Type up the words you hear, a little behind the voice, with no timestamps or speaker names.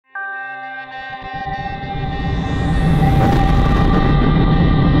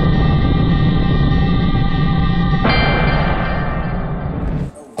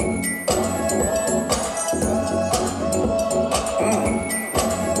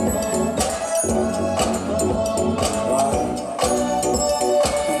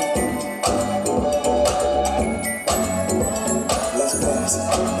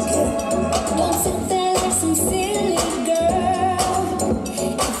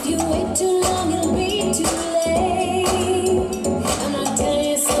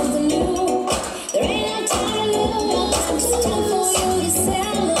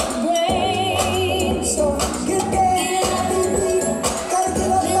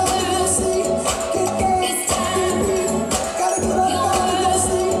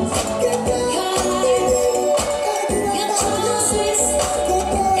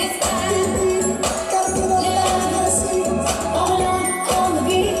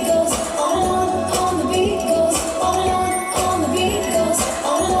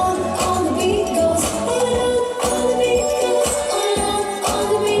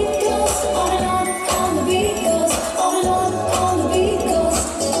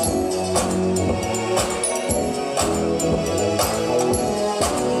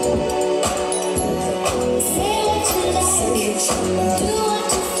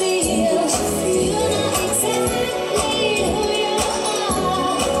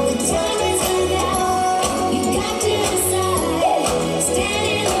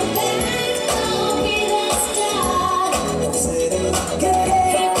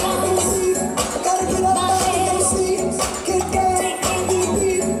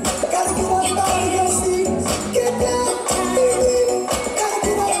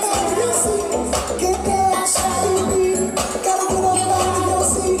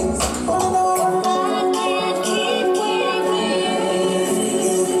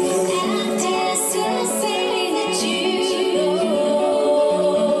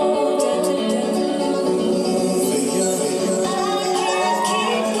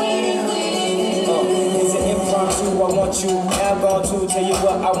Tell you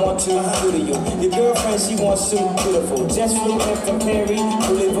what I want to do to you. Your girlfriend, she wants so beautiful. Just flew in from Perry,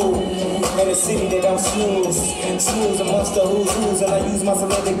 Boulevard. In a city that don't snooze amongst the who's. And I use my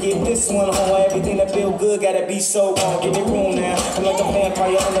celebrity to get this one home. Everything that feel good gotta be so wrong. Give me room now. I'm like a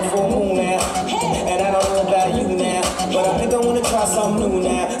vampire on the full moon now. And I don't know about you now, but I think I wanna try something new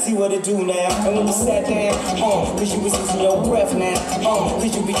now. See what it do now. And when we sat down, cause you was using your breath now.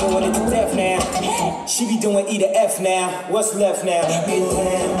 Cause you be doing it to death now. She be doing E to F now. What's left now? Get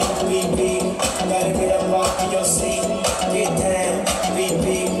down, BB. Gotta get up off of your seat. Get down,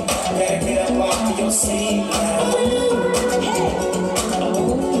 BB. Gotta get up off of your seat now.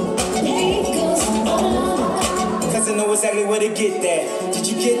 Cause I know exactly where to get that. Did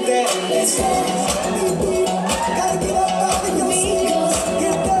you get that? Let's go.